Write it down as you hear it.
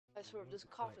I swear, this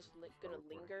cough is gonna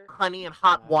linger. Honey and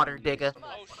hot water, digga.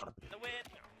 Oh, the wind,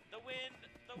 the wind,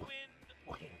 the wind,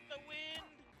 the wind.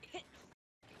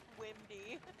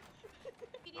 Windy.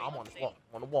 I'm on the wall.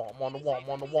 I'm on the wall. I'm on the wall. I'm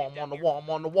on the wall. I'm on the wall. I'm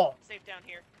on the wall. Safe down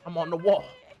here. I'm on the wall.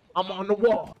 I'm on the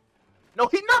wall. No,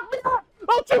 he knocked me out.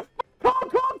 Don't you come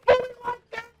for me like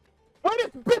that? Where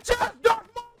this bitch ass dark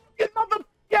mother,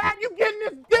 yeah, you getting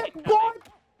this dick, boy?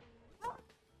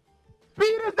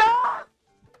 Beat his ass.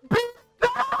 Beat his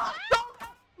ass.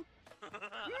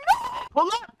 Pull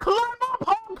up, climb up,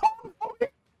 Hong Kong for me.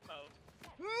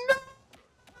 No.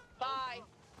 Bye.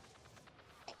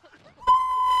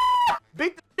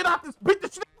 Beat the shit out this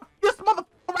this motherfucker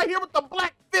right here with the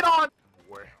black fit on.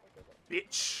 Where,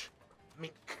 bitch,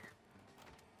 mink.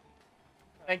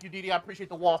 Thank you, Didi. I appreciate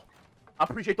the wall. I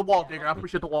appreciate the wall, digger. I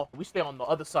appreciate the wall. We stay on the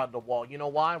other side of the wall. You know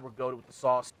why? We're goated with the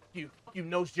sauce. You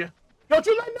Nosja. Don't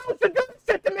you let Nosja do this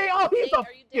shit to me? Oh,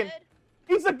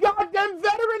 he's a goddamn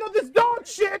veteran of this dog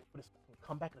shit.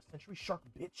 Come back in a century, shark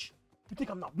bitch. You think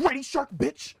I'm not ready, shark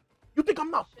bitch? You think I'm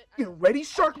not ready,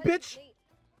 shark bitch?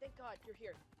 Thank God you're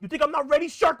here. You think I'm not ready,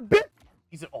 shark bitch?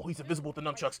 He's invisible with the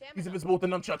nunchucks. He's invisible with the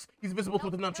nunchucks. He's invisible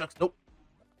with the nunchucks. Nope.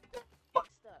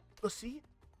 Let's see.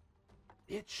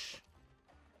 Bitch.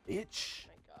 Bitch.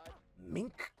 My God.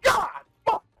 Mink. God.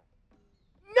 Fuck.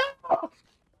 No.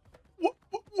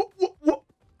 What?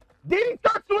 Did he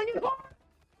start swinging hard?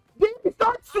 Did he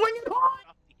start swinging hard?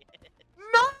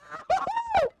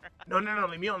 No. No.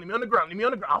 Leave me on the ground. Leave me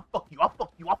on the ground. I'll fuck you. I'll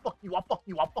fuck you. I'll fuck you. I'll fuck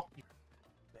you. I'll fuck you.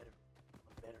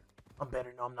 I'm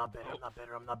better. No, I'm not better. I'm not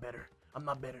better. I'm not better. I'm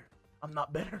not better. I'm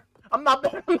not better. I'm not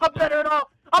better. I'm not better at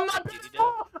all. I'm not better at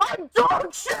all. I'm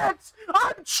dog shit.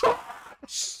 I'm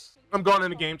trash. I'm going in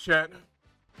the game chat.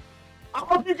 I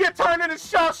hope you get turned into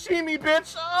sashimi,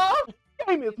 bitch.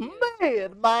 Game is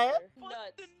mad, man.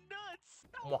 Nuts.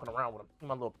 I'm walking around with him. He's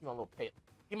my little pet.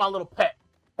 He's my little pet.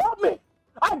 Help me!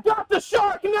 I got the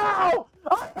shark now!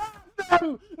 I have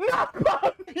them! Knock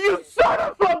up! You son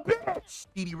of a bitch!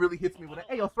 Edie really hits me with an,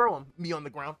 hey, yo, throw him. Me on the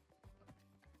ground.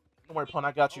 Don't worry, Pun,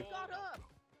 I got you.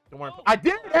 Don't worry, Pun. I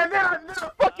did, and then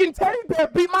a fucking teddy bear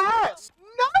beat my ass!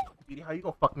 No! Edie, how you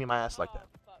gonna fuck me in my ass like that?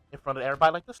 In front of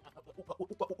everybody like this?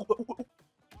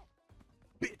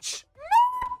 Bitch!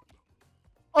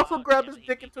 Also grab his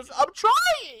dick into his... I'm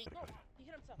trying!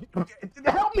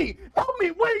 Help me! Help me!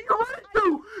 Where are you running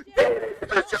to?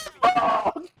 It's your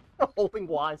fault! I'm holding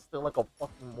Y still like a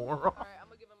fucking moron. Alright, I'm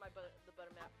gonna give him the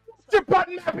button map. It's your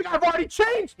button mapping! I've already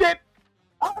changed it!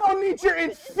 I don't need your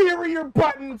inferior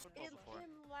buttons! It can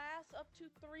last up to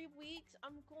 3 weeks.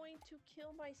 I'm going to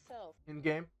kill myself.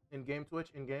 In-game? In-game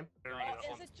Twitch? In-game?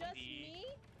 Is it just me?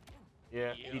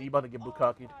 Yeah, Didi about to get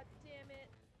bukkakied. God damn it.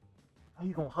 How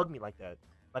you gonna hug me like that?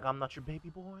 Like I'm not your baby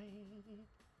boy?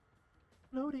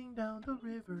 Floating down the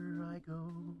river I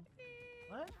go.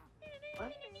 What?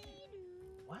 What?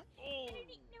 What?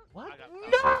 What?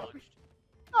 No!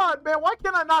 God, man, why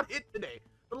can't I not hit today?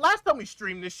 The last time we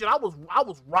streamed this shit, I was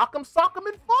rock'em, sock'em,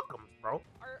 and fuck'em, bro.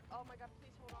 Oh my God,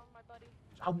 please hold on, my buddy.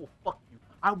 I will fuck you.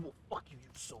 I will fuck you.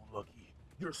 You're so lucky.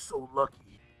 You're so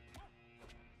lucky.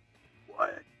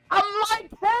 What? I'm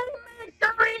like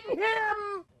haymakering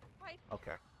him.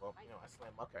 Okay. Well, you know, I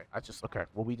slammed. Okay. Okay.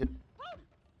 Well, we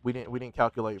didn't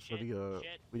calculate for the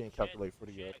we didn't calculate for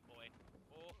the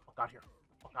fuck out here.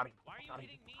 Fuck out of here. Why are you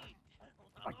hitting me?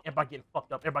 Everybody getting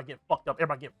fucked up. Everybody getting fucked up.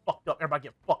 Everybody getting fucked up. Everybody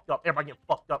getting fucked up. Everybody getting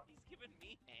fucked up. He's giving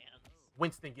me hands.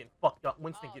 Winston getting fucked up.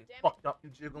 Winston getting fucked up. You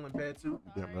Jiggle in bed too?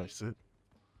 You damn right, Sid.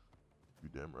 You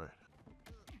damn right.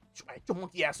 Get your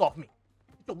monkey ass off me.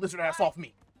 Get your lizard ass off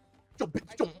me. Get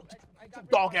your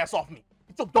dog ass off me.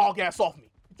 Get your dog ass off me.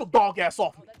 Get your dog ass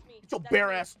off me. Get your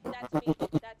bear ass. That's me.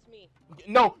 That's me.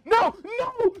 No.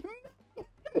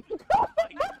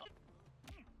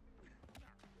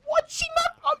 What? She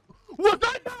not? Was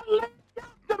I not laying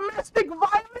down domestic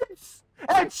violence?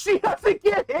 And she doesn't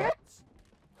get hit?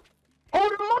 Oh,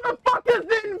 the motherfucker's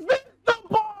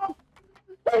invincible!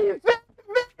 He's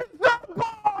invincible!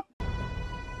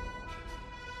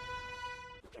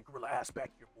 Get that gorilla ass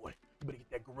back here, boy. You better get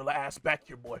that gorilla ass back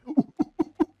here, boy. Is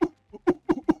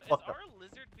our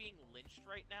lizard being lynched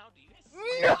right now? Do you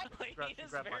see? No. Like, he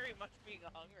is very much being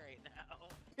hung right now.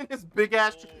 Get this big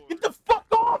ass. Get the fuck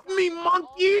off me,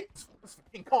 monkey! This is for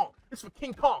King Kong. This is for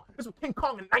King Kong. This is for King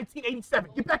Kong in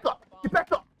 1987. Get back up. Get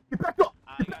back up. Get back up.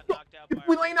 I got knocked out by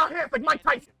We laying our hands like Mike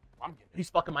Tyson. He's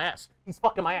fucking my ass. He's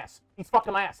fucking my ass. He's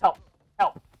fucking my ass. Help.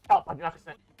 Help. Help. I do not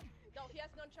consent. No, he has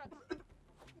nunchucks.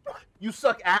 You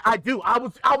suck. I do. I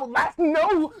was last.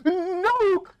 No.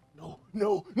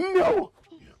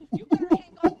 You better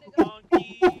hang on, nigga.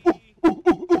 Monkey.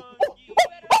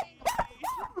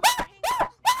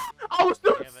 I was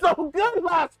doing so so good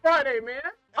last Friday, man.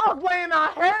 I was laying on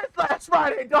hands last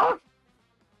Friday, dog.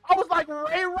 I was like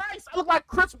Ray Rice. I looked like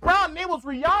Chris Brown. Name was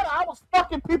Rihanna. I was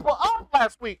fucking people up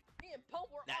last week. Me and Poe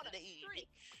were Not on a today. streak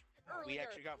We earlier.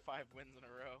 actually got 5 wins in a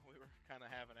row. We were kind of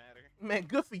having at her. Man,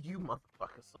 good for you,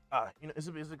 motherfuckers. You know, is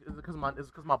it because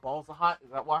my balls are hot?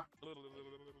 Is that why? What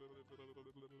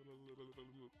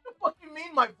the fuck you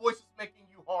mean my voice is making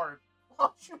you hard? Why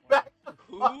don't you back the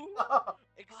fuck up?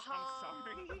 I'm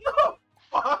sorry. No,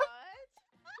 fuck. What?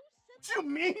 What you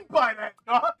mean by that,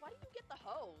 dog? Why do you get the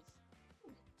hose?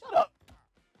 Shut up.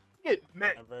 Get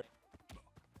mad.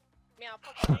 Meow.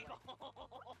 Dude,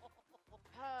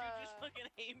 just fucking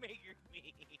haymaker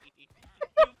me.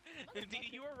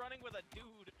 You were running with a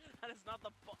dude. That is not the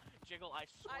Jiggle, I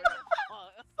swear to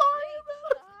fuck.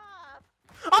 Stop.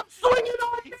 I'm swinging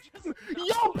on him!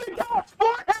 Yo, big ass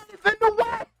forehead is in the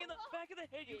way! In the back of the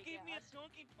head, you gave me a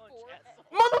donkey punch, Forehead.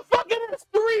 asshole. Motherfucking there's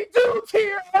 3 dudes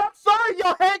here! And I'm sorry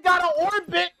your head got an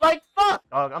orbit, like fuck!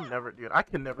 Dog, I'm never, dude, I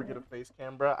can never get a face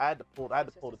cam, bro. I had to pull the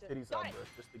titties out, bro,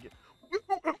 just to get...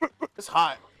 It's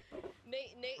hot.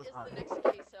 Nate is the next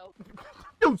queso.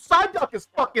 Dude, Psyduck is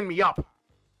fucking me up.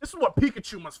 This is what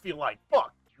Pikachu must feel like.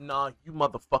 Fuck. Nah, you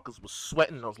motherfuckers was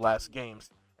sweating those last games.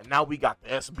 And now we got the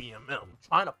SBMM.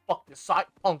 Trying to fuck this side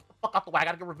punk. Fuck out the way. I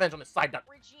gotta get revenge on this Psyduck.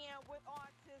 Regina with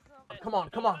autism. Come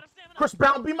on. Chris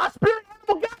Brown, be my spirit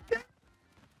animal, goddamn.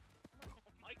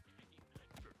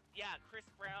 Yeah, Chris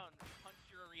Brown punched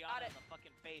your Got Rihanna it. in the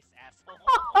fucking face, asshole.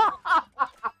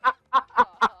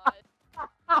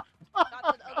 Not the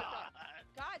other guy.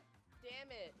 God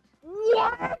damn it.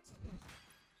 What?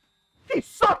 He's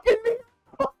sucking me.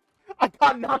 I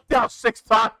got knocked out 6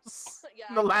 times Yeah,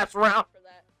 in the last round. For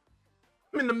that.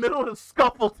 I'm in the middle of the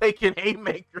scuffle taking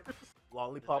haymakers.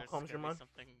 Lollipop There's calms your gonna be mind?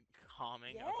 something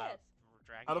calming Yes. about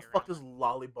dragging How the you fuck around. does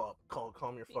Lollipop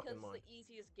calm your Because fucking it's mind? the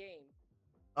easiest game.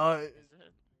 Is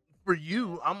it? For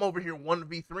you, I'm over here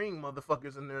 1v3ing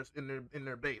motherfuckers in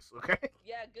their base, okay?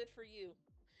 Yeah, good for you.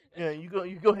 Yeah, you go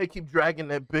ahead, keep dragging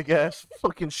that big ass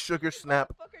fucking sugar snap.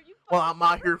 Motherfucker, you While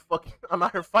fucking I'm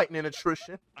out here fighting in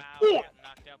attrition. Wow, I got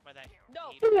knocked out by that. No,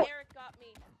 hater. Eric got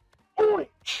me. Oi!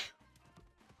 It's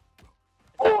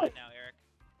Oi! mine now, Eric.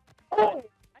 Oi! I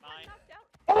Mine. got knocked out.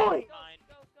 Oi! Mine.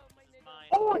 Go, my It's nigga. mine.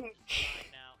 Oi! It's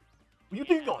mine now. Where you Yeah,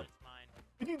 think you going? It's mine.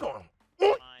 Where you going? It's Oi!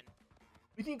 mine.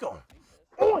 Where you think you going?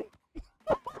 Jesus. Oi!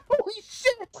 Holy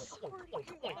shit!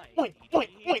 Oink, oink,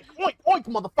 oink, oink,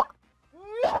 motherfucker!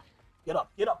 Get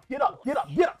up!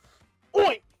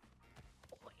 Oink!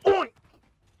 Oink!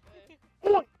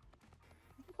 Oink!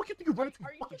 What you think you're running to,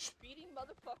 Are you you fucking just beating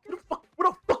motherfuckers? Where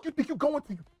the fuck you think you're going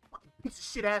to, you fucking piece of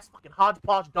shit ass fucking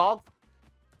hodgepodge dog?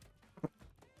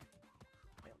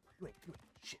 You ain't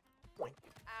shit. Oink,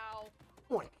 Ow.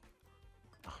 oink.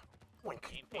 Oink,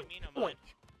 Ain't pay me oink, no mind.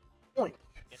 oink,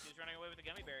 Guess who's running away with the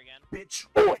gummy bear again? bitch.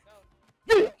 Oink!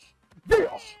 Yeah!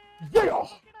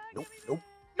 Nope.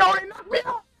 No, they knocked me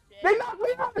out! They knocked me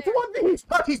out! It's one thing.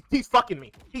 He's fucking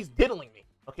me. He's diddling me.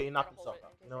 Okay, he knocked himself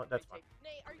out. You know what? That's fine.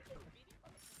 Nate, are you just beating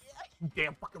motherfuckers? You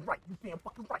damn fucking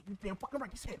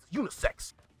right. These hands are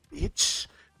unisex. Bitch.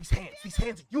 These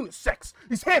hands are unisex.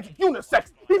 He's the hands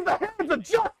of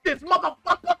justice,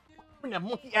 motherfucker. Bring that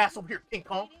monkey ass over here, King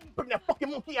Kong. Bring that fucking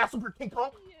monkey ass over here, King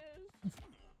Kong.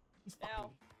 He's fucking Ow. me.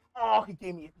 Oh, he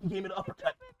gave me the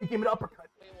uppercut. We won.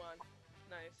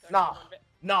 Nice. Nah.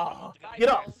 Nah. Get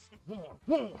up. They're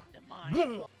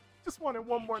mine. Just wanted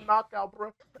one more knockout,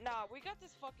 bro. Nah, we got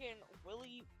this fucking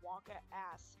Willy Wonka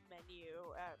ass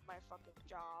menu at my fucking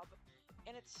job,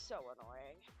 and it's so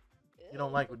annoying. You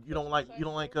don't like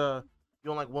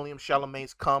William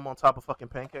Chalamet's cum on top of fucking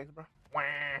pancakes, bro? Wah.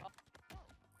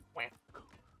 Wah.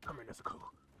 Come here, Nezuko.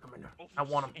 Come in there. I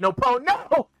want him. No, Poe, no!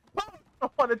 Poe! I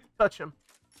wanted to touch him.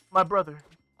 My brother.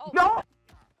 Oh, No!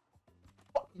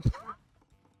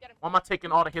 Get him. Why am I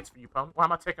taking all the hits for you, Poe? Why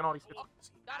am I taking all these hits?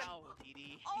 Got him. Ow,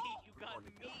 Dee. Oh. You got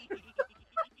me.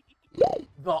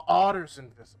 The otter's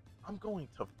invisible. I'm going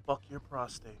to fuck your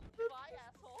prostate. Bye,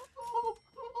 asshole.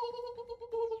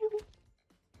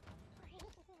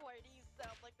 Why do you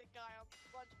sound like the guy on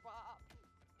SpongeBob?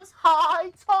 It's high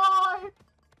tide!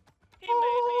 He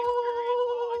made me experience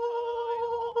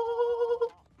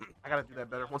I gotta do that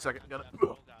better. 1 second. Gotta.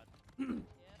 Oh god. Yep, I know.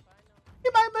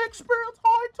 You made me experience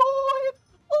high tide!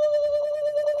 Ooh.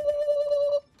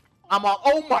 I'm all.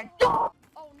 Oh my god!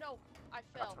 Oh no, I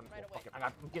fell right away.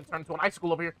 I'm getting turned into an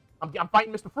icicle over here. I'm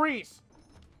fighting Mr. Freeze.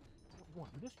 You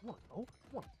want to do this? You want to go?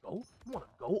 You want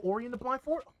to go? Ori in the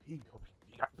blindfold? Oh, here you go.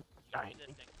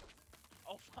 Resisting.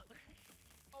 Oh fuck.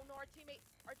 Oh no, our teammate.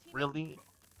 Really?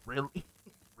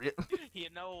 You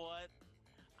know what?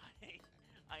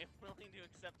 I am willing to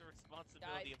accept the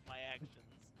responsibility of my actions.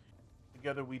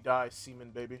 Together we die,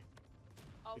 seaman, baby.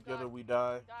 Oh Together god. we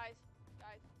die. Guys.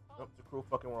 Oh, Nope, it's a cruel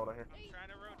fucking world out here. I'm trying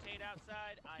to rotate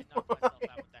outside. I knocked myself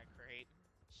out with that crate.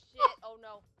 shit. Oh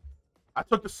no. I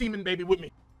took the seaman, baby, with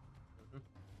me.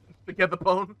 Together,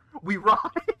 Bone, we rise.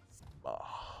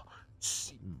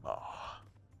 Simba.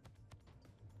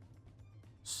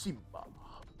 Simba.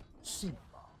 Simba.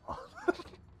 Oh, yeah, he's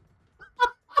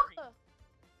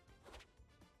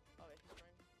running.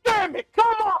 Damn it,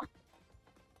 come on!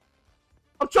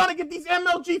 I'm trying to get these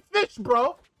MLG fish,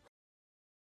 bro.